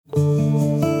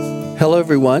Hello,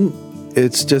 everyone.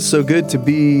 It's just so good to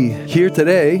be here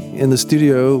today in the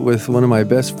studio with one of my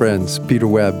best friends, Peter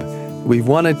Webb. We've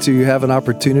wanted to have an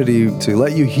opportunity to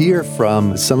let you hear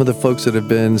from some of the folks that have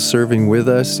been serving with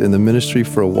us in the ministry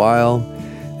for a while,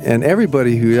 and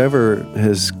everybody who ever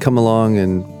has come along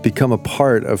and become a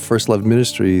part of First Love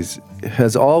Ministries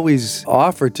has always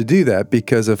offered to do that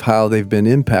because of how they've been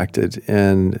impacted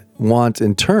and want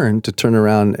in turn to turn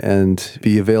around and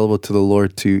be available to the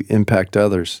Lord to impact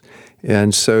others.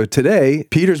 And so today,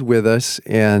 Peter's with us,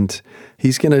 and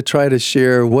he's going to try to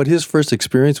share what his first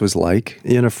experience was like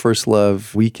in a First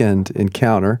Love weekend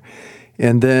encounter.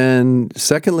 And then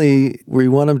secondly, we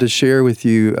want him to share with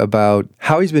you about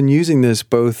how he's been using this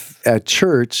both at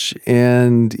church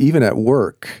and even at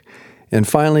work. And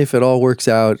finally, if it all works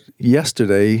out,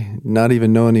 yesterday, not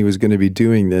even knowing he was going to be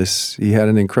doing this, he had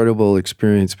an incredible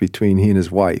experience between he and his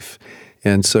wife.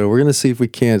 And so we're going to see if we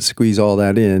can't squeeze all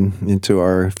that into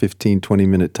our 15,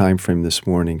 20-minute time frame this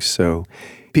morning. So,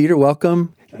 Peter,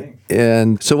 welcome. Thanks.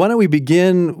 And so why don't we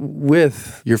begin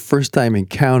with your first time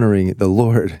encountering the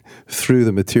Lord through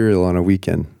the material on a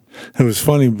weekend? It was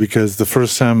funny because the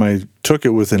first time I took it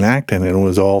was in Acton, and it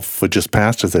was all for just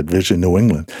pastors at Vision New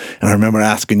England. And I remember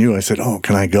asking you, I said, "Oh,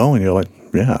 can I go?" And you're like,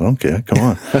 "Yeah, I don't care. Come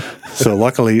on." So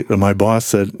luckily, my boss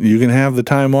said, "You can have the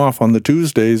time off on the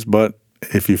Tuesdays, but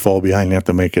if you fall behind, you have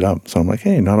to make it up." So I'm like,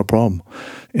 "Hey, not a problem."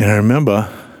 And I remember,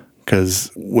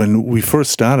 because when we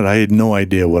first started, I had no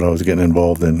idea what I was getting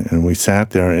involved in. And we sat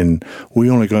there, and we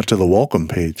only got to the welcome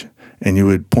page. And you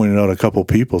had pointed out a couple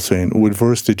people saying, "What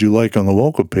verse did you like on the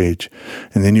welcome page?"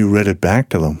 And then you read it back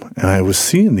to them. And I was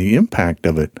seeing the impact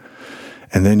of it.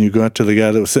 And then you got to the guy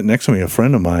that was sitting next to me, a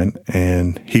friend of mine,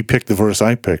 and he picked the verse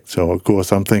I picked. So, of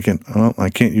course, I'm thinking, "Oh, I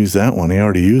can't use that one. He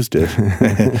already used it."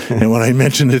 And when I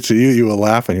mentioned it to you, you were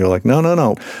laughing. You were like,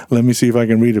 no. Let me see if I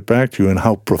can read it back to you, and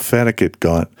how prophetic it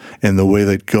got, and the way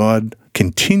that God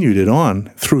continued it on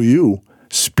through you,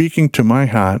 speaking to my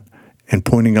heart and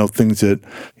pointing out things that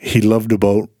he loved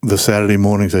about the Saturday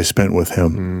mornings I spent with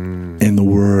him in the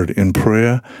Word, in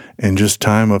prayer, and just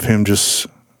time of him just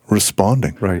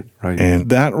responding. Right. And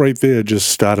that right there just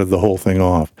started the whole thing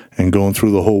off. And going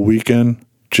through the whole weekend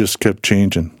just kept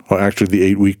changing. Or actually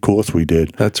the 8-week course we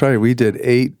did. That's right. We did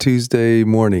 8 Tuesday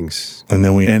mornings. And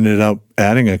then we ended up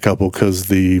adding a couple because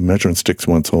the measuring sticks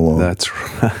went so long. That's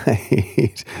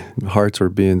right. Hearts were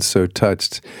being so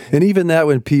touched. And even that,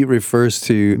 when Pete refers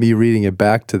to me reading it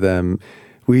back to them,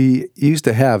 we used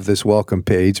to have this welcome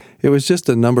page. It was just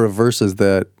a number of verses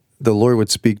that the Lord would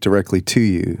speak directly to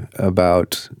you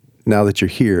about, now that you're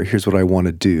here, here's what I want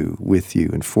to do with you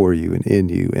and for you and in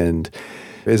you. And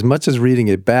as much as reading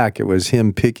it back, it was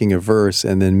him picking a verse,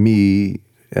 and then me,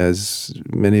 as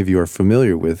many of you are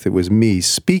familiar with, it was me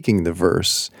speaking the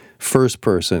verse, first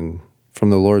person,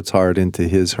 from the Lord's heart into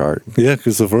his heart. Yeah,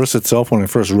 because the verse itself, when I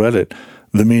first read it,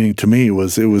 the meaning to me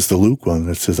was, it was the Luke one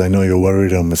that says, "I know you're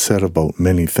worried and upset about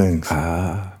many things."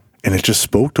 And it just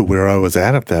spoke to where I was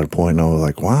at that point, and I was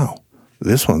like, wow,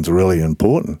 this one's really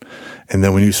important. And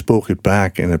then when you spoke it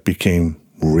back and it became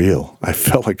real, I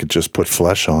felt like it just put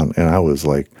flesh on, and I was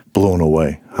like blown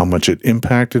away how much it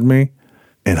impacted me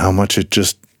and how much it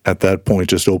just, at that point,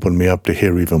 just opened me up to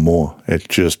hear even more. It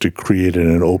created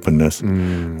an openness,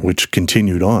 which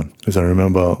continued on. Because I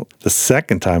remember the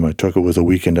second time I took it was a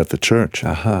weekend at the church.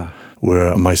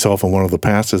 Where myself and one of the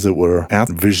pastors that were at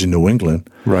Vision New England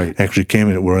actually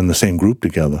came in, we're in the same group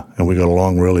together, and we got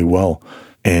along really well.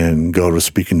 And God was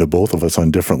speaking to both of us on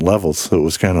different levels. So it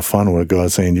was kind of fun where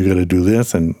God's saying, "You got to do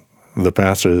this," and the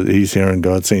pastor, he's hearing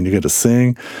God saying, "You got to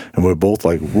sing." And we're both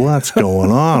like, "What's going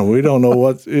on? We don't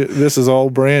know this is all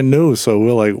brand new." So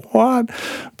we're like, "What?"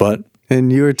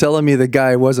 And you were telling me the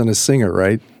guy wasn't a singer,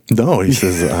 right? No, he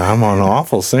says, "I'm an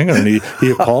awful singer." And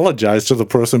he apologized to the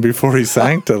person before he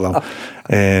sang to them.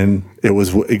 And it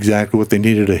was exactly what they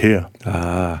needed to hear.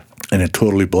 And it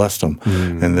totally blessed them.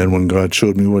 And then when God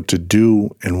showed me what to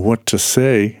do and what to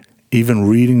say, even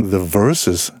reading the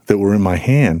verses that were in my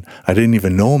hand, I didn't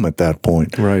even know them at that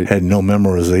point. Had no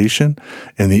memorization,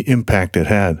 and the impact it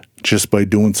had just by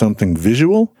doing something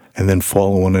visual and then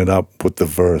following it up with the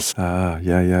verse.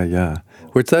 Yeah.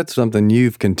 Which that's something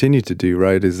you've continued to do,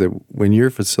 right? Is that when you're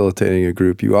facilitating a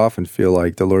group, you often feel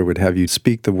like the Lord would have you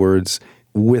speak the words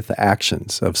with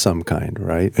actions of some kind,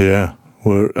 right? Yeah.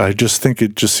 Where I just think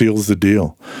it just seals the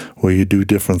deal, where you do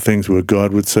different things, where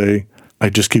God would say, I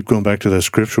just keep going back to that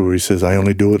scripture where he says, "I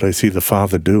only do what I see the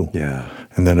Father do." Yeah.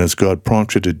 And then as God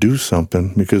prompts you to do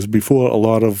something, because before a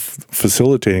lot of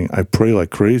facilitating, I pray like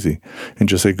crazy and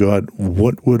just say, "God,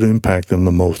 what would impact them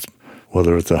the most?"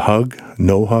 Whether it's a hug,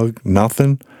 no hug,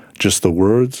 nothing, just the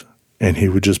words, and he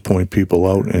would just point people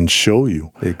out and show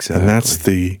you. Exactly. And that's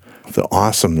the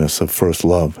awesomeness of first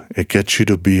love. It gets you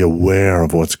to be aware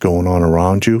of what's going on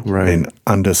around you and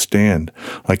understand.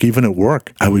 Like even at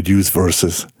work, I would use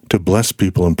verses to bless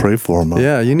people and pray for them.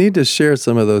 Yeah, you need to share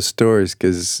some of those stories,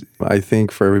 because I think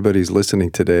for everybody who's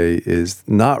listening today is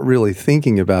not really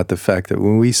thinking about the fact that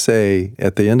when we say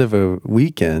at the end of a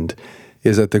weekend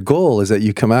is that the goal is that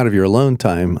you come out of your alone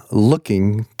time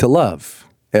looking to love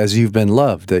as you've been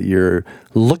loved, that you're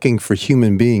looking for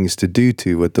human beings to do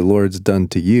to what the Lord's done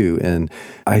to you. And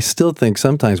I still think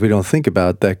sometimes we don't think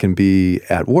about that can be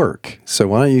at work. So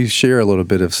why don't you share a little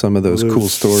bit of some of those cool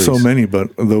stories? So many,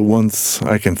 but the ones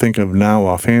I can think of now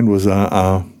offhand was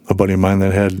a buddy of mine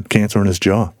that had cancer in his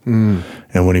jaw.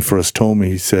 And when he first told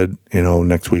me, he said,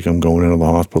 next week I'm going into the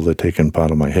hospital. They're taking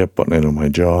part of my hip, putting it in my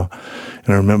jaw.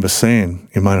 And I remember saying,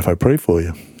 you mind if I pray for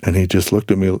you? And he just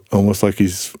looked at me almost like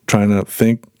he's trying to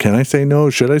think, can I say no?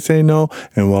 Should I say no?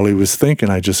 And while he was thinking,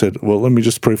 I just said, well, let me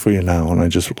just pray for you now. And I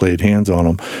just laid hands on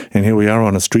him. And here we are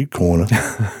on a street corner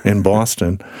in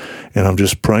Boston. And I'm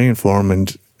just praying for him.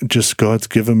 And just God's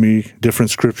given me different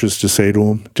scriptures to say to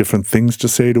him, different things to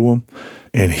say to him.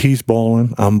 And he's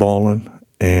bawling, I'm bawling.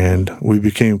 And we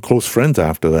became close friends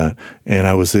after that. And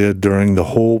I was there during the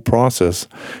whole process.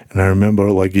 And I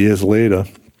remember like years later,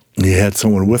 he had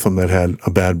someone with him that had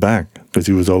a bad back because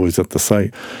he was always at the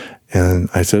site. And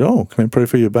I said, oh, can I pray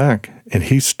for your back? And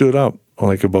he stood up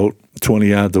like about 20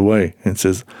 yards away and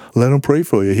says, let him pray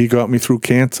for you. He got me through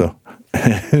cancer.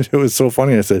 And it was so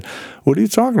funny. I said, what are you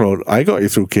talking about? I got you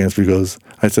through cancer. Because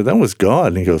I said, that was God.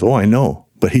 And he goes, oh, I know.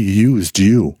 But he used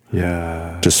you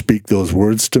to speak those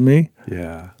words to me.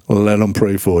 Yeah. Let him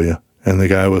pray for you. And the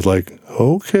guy was like,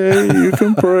 okay, you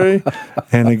can pray.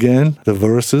 And again, the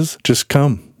verses just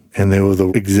come. And they were the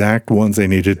exact ones they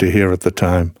needed to hear at the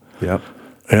time. Yep.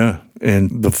 Yeah.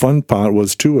 And the fun part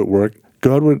was, too, at work,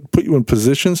 God would put you in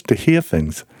positions to hear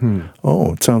things.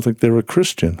 Oh, it sounds like they're a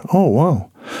Christian. Oh,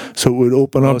 wow. So it would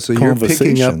open up so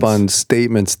conversations. You're picking up on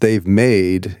statements they've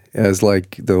made as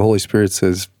like the Holy Spirit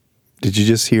says, did you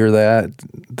just hear that?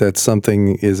 That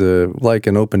something is like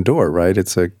an open door, right?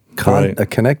 It's a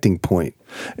connecting point.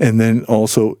 And then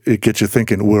also it gets you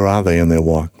thinking, where are they in their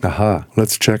walk?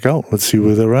 Let's check out. Let's see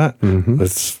where they're at.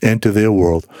 Let's enter their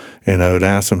world. And I would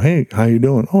ask them, hey, how you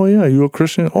doing? Oh, yeah, you a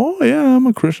Christian? Oh, yeah, I'm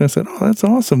a Christian. I said, oh, that's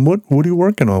awesome. What are you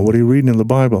working on? What are you reading in the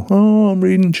Bible? Oh, I'm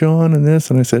reading John and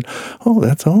this. And I said, oh,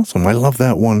 that's awesome. I love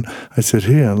that one. I said,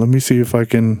 here, let me see if I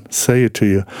can say it to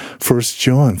you. 1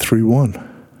 John 3:1.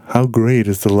 How great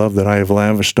is the love that I have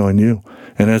lavished on you.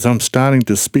 And as I'm starting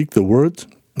to speak the words,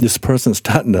 this person's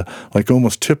starting to like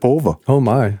almost tip over. Oh,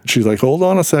 my. She's like, hold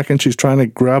on a second. She's trying to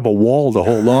grab a wall to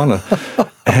hold on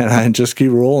to. And I just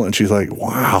keep rolling. She's like,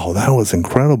 wow, that was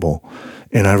incredible.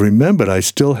 And I remembered I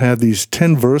still had these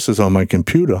 10 verses on my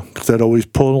computer because I'd always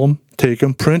pull them, take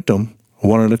them, print them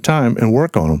one at a time and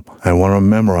work on them. I want to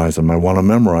memorize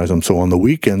them. So on the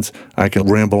weekends, I can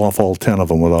ramble off all 10 of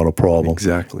them without a problem.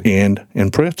 Exactly. And in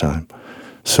prayer time.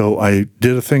 So I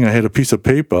did a thing. I had a piece of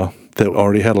paper that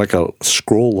already had like a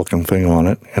scroll-looking thing on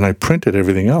it, and I printed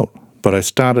everything out. But I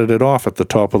started it off at the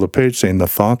top of the page saying, the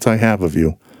thoughts I have of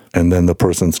you, and then the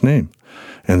person's name.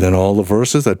 And then all the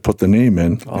verses, I'd put the name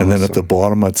in, and then at the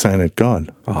bottom, I'd sign it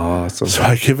God. Awesome. So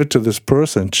I give it to this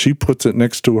person. She puts it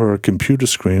next to her computer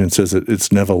screen and says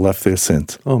it's never left there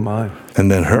since. Oh, my. And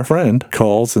then her friend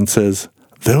calls and says,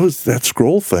 there was that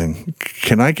scroll thing.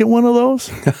 Can I get one of those?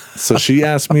 So she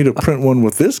asked me to print one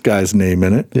with this guy's name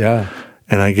in it. Yeah.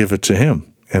 And I give it to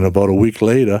him. And about a week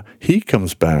later, he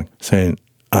comes back saying,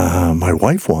 my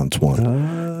wife wants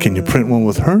one. Can you print one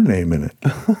with her name in it?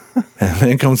 And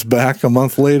then comes back a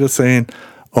month later saying,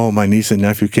 oh, my niece and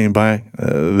nephew came by.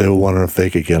 They were wondering if they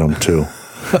could get them too.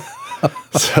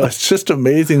 So it's just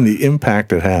amazing the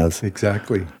impact it has.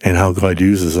 Exactly. And how God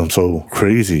uses them so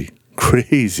crazy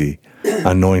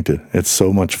anointed. It's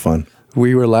so much fun.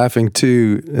 We were laughing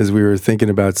too as we were thinking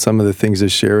about some of the things to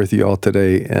share with you all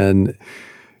today. And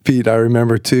Pete, I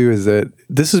remember too is that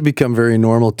this has become very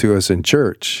normal to us in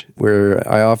church, where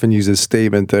I often use this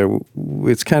statement that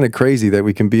it's kind of crazy that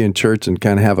we can be in church and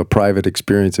kind of have a private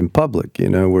experience in public,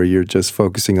 where you're just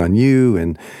focusing on you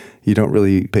and you don't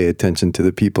really pay attention to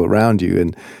the people around you.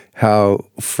 And how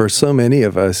for so many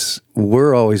of us,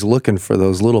 we're always looking for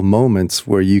those little moments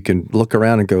where you can look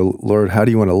around and go, Lord, how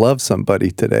do you want to love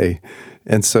somebody today?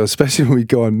 And so especially when we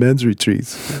go on men's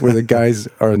retreats where the guys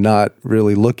are not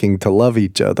really looking to love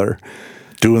each other.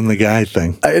 Doing the guy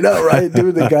thing. I know, right?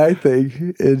 Doing the guy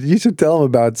thing. And you should tell them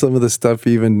about some of the stuff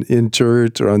even in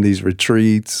church or on these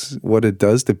retreats, what it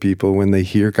does to people when they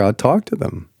hear God talk to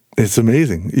them. It's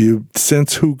amazing. You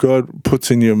sense who God puts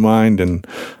in your mind and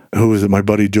who was it? My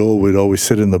buddy Joel would always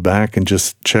sit in the back and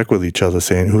just check with each other,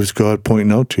 saying, "Who's God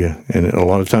pointing out to you?" And a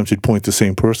lot of times he'd point the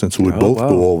same person, so we'd both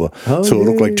go over. So it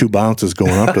looked like two bouncers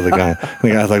going up to the guy. And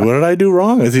the guy's like, "What did I do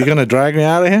wrong? Is he going to drag me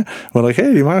out of here?" We're like,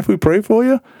 "Hey, do you mind if we pray for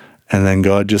you?" And then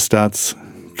God just starts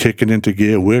kicking into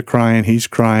gear. We're crying, he's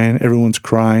crying, everyone's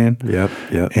crying. Yep.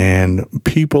 And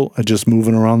people are just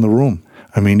moving around the room.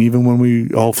 I mean, even when we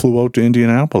all flew out to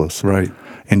Indianapolis. Right.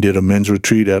 And did a men's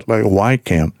retreat at like a Y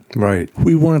camp. Right.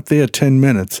 We weren't there 10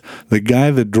 minutes. The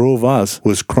guy that drove us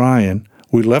was crying.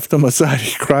 We left him aside.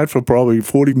 He cried for probably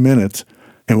 40 minutes.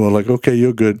 And we're like, okay,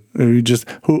 you're good. And we just,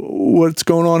 what's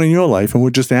going on in your life? And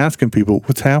we're just asking people,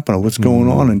 what's happening? What's going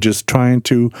on? And just trying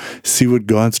to see what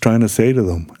God's trying to say to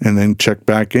them. And then check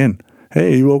back in.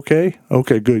 Hey, you okay?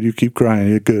 Okay, good. You keep crying.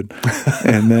 You're good.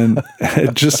 And then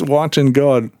just watching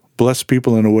God bless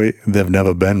people in a way they've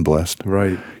never been blessed.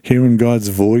 Right. Hearing God's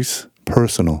voice,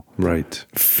 personal. Right.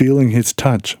 Feeling his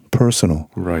touch,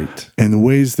 personal. Right. In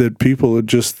ways that people are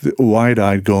just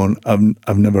wide-eyed going,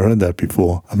 I've never heard that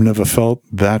before. I've never felt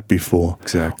that before.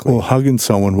 Exactly. Or hugging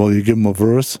someone, well, you give them a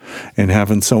verse, and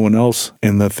having someone else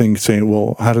in the thing saying,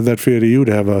 well, how did that feel to you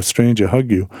to have a stranger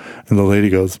hug you? And the lady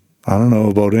goes, I don't know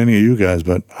about any of you guys,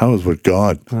 but I was with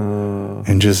God.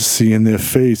 And just seeing their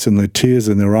face and the tears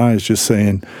in their eyes, just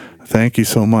saying, thank you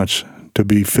so much to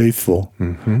be faithful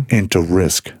and to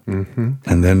risk.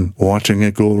 And then watching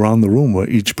it go around the room where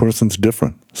each person's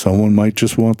different. Someone might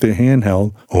just want their hand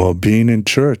held, or being in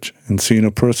church and seeing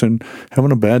a person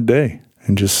having a bad day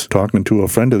and just talking to a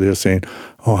friend of theirs saying,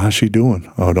 oh, how's she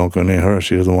doing? Oh, don't go near her.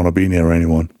 She doesn't want to be near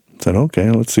anyone. I said, okay,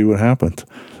 let's see what happens.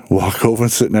 Walk over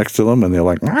and sit next to them, and they're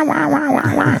like, wah, wah, wah,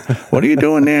 wah, wah. What are you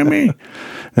doing near me?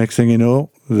 Next thing you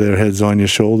know, their head's on your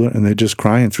shoulder, and they're just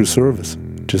crying through service,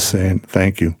 just saying,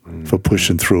 thank you for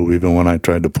pushing through, even when I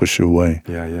tried to push you away.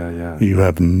 Yeah. You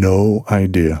have no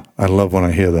idea. I love when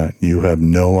I hear that. You have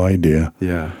no idea.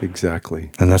 Yeah, exactly.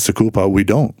 And that's the cool part. We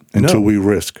don't until we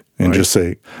risk and just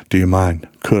say, do you mind?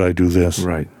 Could I do this?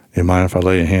 Right. Do you mind if I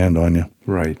lay a hand on you?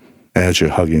 Right. As you're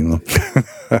hugging them.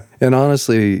 And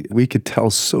honestly, we could tell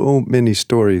so many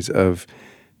stories of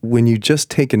when you just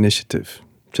take initiative,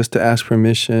 just to ask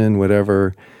permission,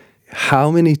 whatever,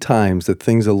 how many times the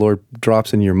things the Lord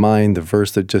drops in your mind, the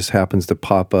verse that just happens to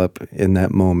pop up in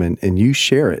that moment, and you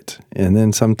share it. And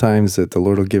then sometimes that the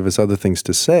Lord will give us other things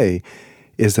to say,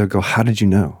 is they'll go, how did you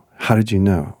know? How did you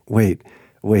know? Wait,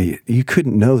 you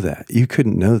couldn't know that. You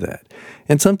couldn't know that.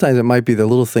 And sometimes it might be the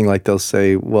little thing like they'll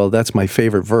say, well, that's my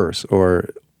favorite verse, or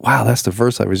wow, that's the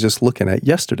verse I was just looking at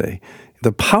yesterday.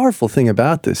 The powerful thing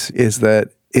about this is that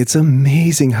it's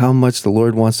amazing how much the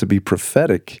Lord wants to be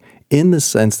prophetic in the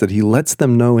sense that he lets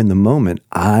them know in the moment,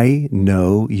 I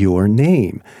know your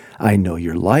name. I know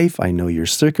your life. I know your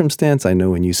circumstance. I know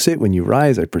when you sit, when you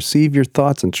rise. I perceive your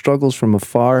thoughts and struggles from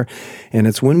afar. And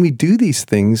it's when we do these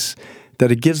things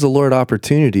that it gives the Lord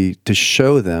opportunity to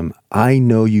show them, I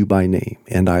know you by name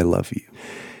and I love you.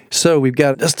 So we've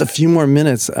got just a few more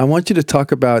minutes. I want you to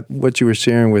talk about what you were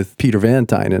sharing with Peter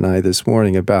Valentine and I this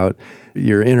morning about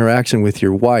your interaction with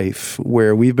your wife,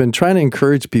 where we've been trying to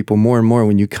encourage people more and more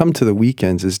when you come to the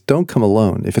weekends is don't come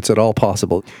alone if it's at all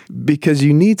possible, because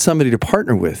you need somebody to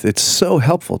partner with. It's so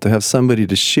helpful to have somebody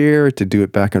to share, to do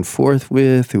it back and forth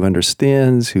with, who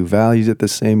understands, who values it the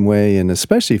same way, and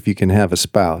especially if you can have a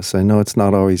spouse. I know it's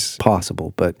not always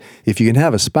possible, but if you can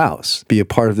have a spouse be a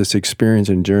part of this experience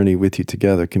and journey with you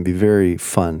together, it can be very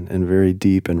fun and very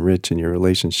deep and rich in your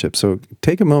relationship. So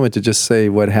take a moment to just say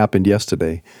what happened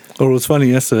yesterday. Well, it was funny.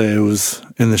 Yesterday, I was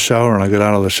in the shower, and I got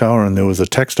out of the shower, and there was a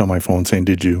text on my phone saying,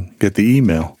 did you get the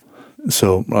email?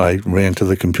 So I ran to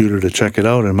the computer to check it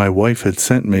out, and my wife had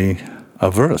sent me a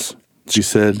verse. She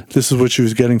said, this is what she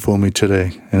was getting for me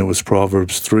today, and it was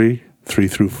Proverbs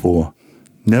 3:3-4.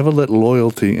 Never let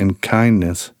loyalty and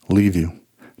kindness leave you.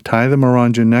 Tie them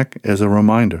around your neck as a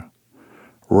reminder.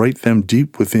 Write them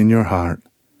deep within your heart.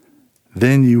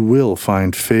 Then you will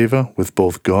find favor with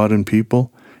both God and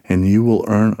people, and you will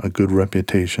earn a good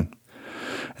reputation.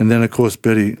 And then, of course,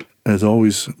 Betty has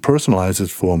always personalized it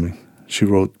for me. She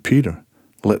wrote, Peter,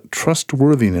 let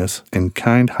trustworthiness and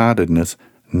kind-heartedness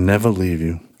never leave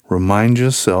you. Remind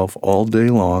yourself all day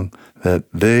long that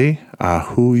they are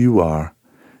who you are,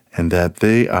 and that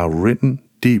they are written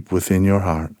deep within your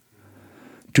heart.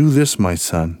 Do this, my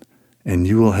son, and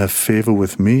you will have favor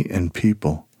with me and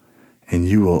people, and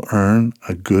you will earn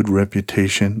a good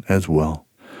reputation as well.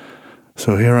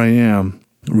 So here I am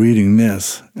reading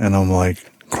this, and I'm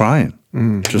like crying.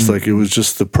 Just like it was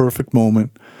just the perfect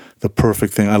moment, the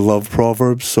perfect thing. I love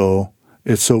Proverbs, so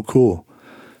it's so cool.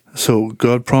 So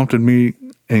God prompted me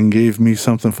and gave me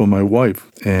something for my wife,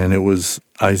 and it was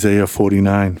Isaiah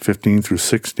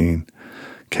 49:15-16.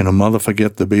 Can a mother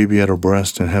forget the baby at her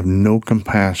breast and have no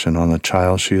compassion on the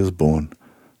child she has born?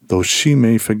 Though she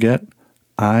may forget,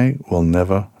 I will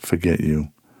never forget you.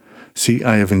 See,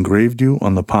 I have engraved you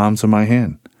on the palms of my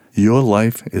hand. Your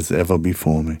life is ever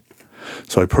before me.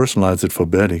 So I personalized it for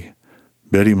Betty.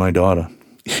 Betty, my daughter,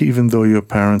 even though your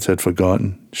parents had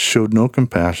forgotten, showed no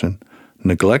compassion,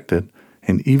 neglected,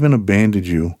 and even abandoned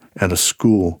you at a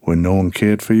school where no one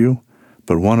cared for you,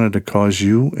 but wanted to cause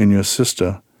you and your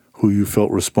sister, who you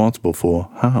felt responsible for,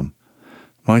 harm.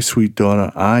 My sweet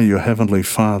daughter, I, your heavenly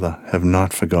Father, have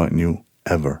not forgotten you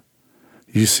ever.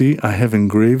 You see, I have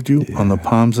engraved you on the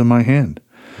palms of my hand,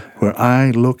 where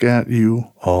I look at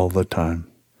you all the time.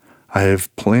 I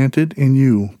have planted in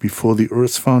you, before the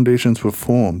earth's foundations were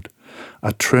formed,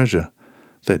 a treasure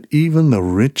that even the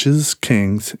richest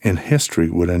kings in history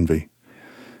would envy.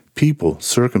 People,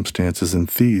 circumstances, and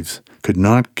thieves could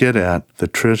not get at the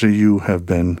treasure you have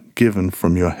been given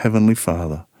from your heavenly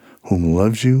Father, whom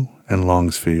loves you and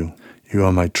longs for you. You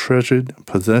are my treasured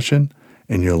possession,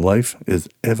 and your life is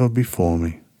ever before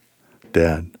me.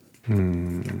 Dad.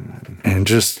 And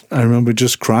I remember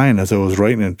just crying as I was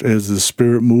writing it, as the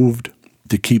Spirit moved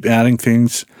to keep adding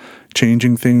things,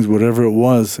 changing things, whatever it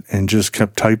was, and just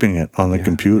kept typing it on the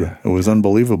computer. It was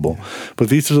unbelievable. But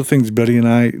these are the things Betty and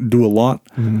I do a lot,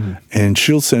 and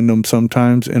she'll send them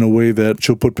sometimes in a way that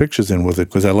she'll put pictures in with it,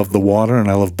 because I love the water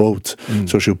and I love boats.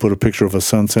 So she'll put a picture of a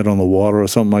sunset on the water or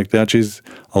something like that. She's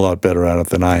a lot better at it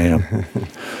than I am.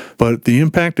 But the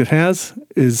impact it has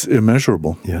is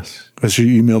immeasurable. Yes. Because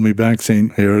she emailed me back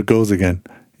saying, here it goes again.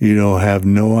 You don't have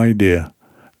no idea.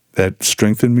 That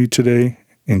strengthened me today,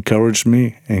 encouraged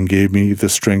me, and gave me the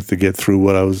strength to get through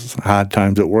what I was hard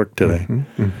times at work today.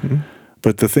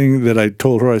 But the thing that I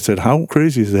told her, I said, how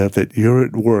crazy is that you're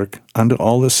at work under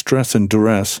all this stress and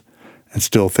duress and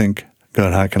still think,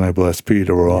 God, how can I bless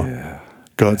Peter? Or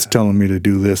God's telling me to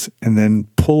do this, and then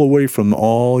pull away from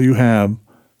all you have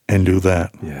and do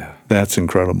that. That's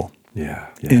incredible.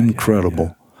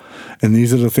 Incredible. And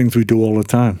these are the things we do all the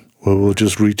time. Where we'll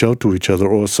just reach out to each other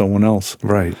or someone else.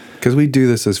 Right. Because we do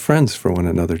this as friends for one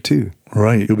another too.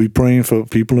 Right. You'll be praying for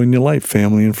people in your life,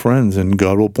 family and friends, and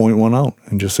God will point one out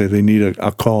and just say they need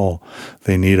a call,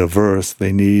 they need a verse,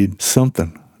 they need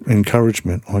something,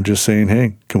 encouragement, or just saying,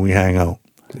 hey, can we hang out?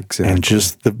 Exactly. And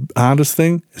just the hardest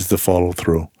thing is the follow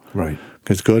through. Right.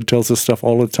 Because God tells us stuff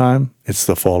all the time. It's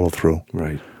the follow through.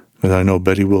 Right. Because I know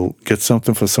Betty will get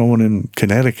something for someone in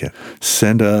Connecticut,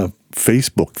 send a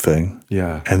Facebook thing.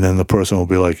 And then the person will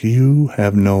be like, you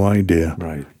have no idea.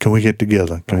 Right. Can we get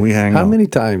together? Can we hang out? How many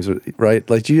times, right,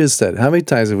 like you just said, how many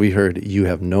times have we heard, you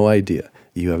have no idea?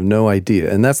 You have no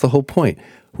idea. And that's the whole point.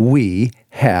 We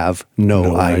have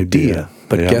no idea.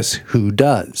 But guess who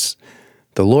does?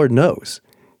 The Lord knows.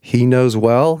 He knows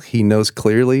well. He knows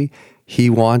clearly. He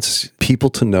wants people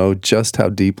to know just how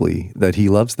deeply that he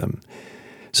loves them.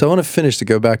 So I want to finish to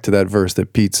go back to that verse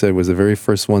that Pete said was the very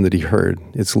first one that he heard.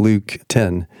 It's Luke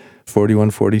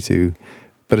 10:41-42.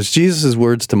 But it's Jesus'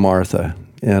 words to Martha.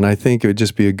 And I think it would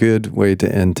just be a good way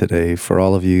to end today for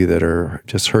all of you that are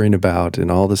just hurrying about and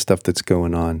all the stuff that's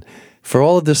going on. For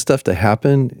all of this stuff to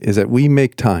happen is that we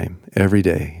make time every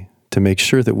day to make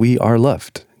sure that we are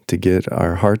loved, to get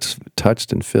our hearts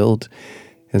touched and filled.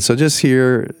 And so just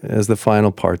here as the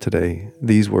final part today,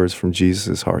 these words from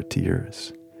Jesus' heart to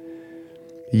yours.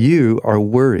 You are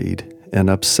worried and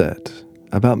upset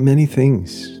about many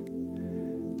things,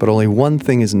 but only one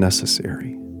thing is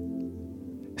necessary.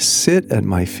 Sit at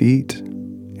my feet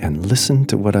and listen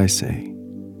to what I say.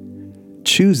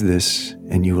 Choose this,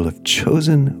 and you will have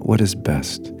chosen what is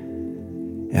best.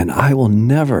 And I will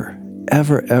never,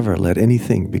 ever, ever let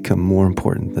anything become more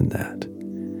important than that.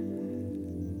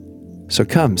 So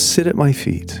come, sit at my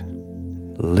feet.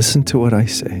 Listen to what I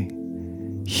say.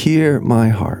 Hear my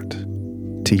heart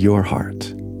to your heart.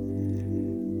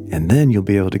 And then you'll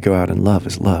be able to go out and love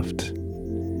as loved,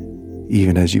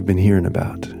 even as you've been hearing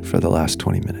about for the last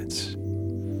 20 minutes.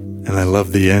 And I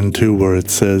love the end too, where it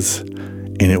says,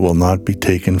 and it will not be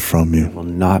taken from you. It will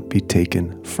not be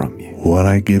taken from you. What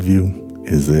I give you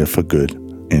is there for good,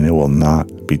 and it will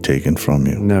not be taken from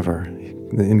you. Never.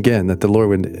 And again, that the Lord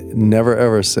would never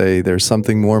ever say there's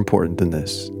something more important than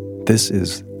this. This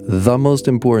is the most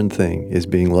important thing, is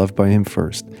being loved by him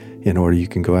first, in order you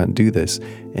can go out and do this.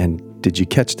 And did you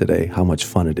catch today how much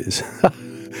fun it is?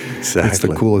 Exactly. It's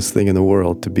the coolest thing in the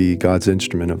world to be God's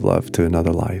instrument of love to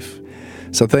another life.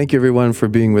 So thank you, everyone, for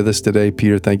being with us today.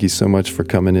 Peter, thank you so much for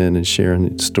coming in and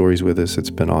sharing stories with us. It's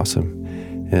been awesome.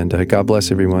 And God bless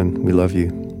everyone. We love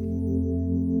you.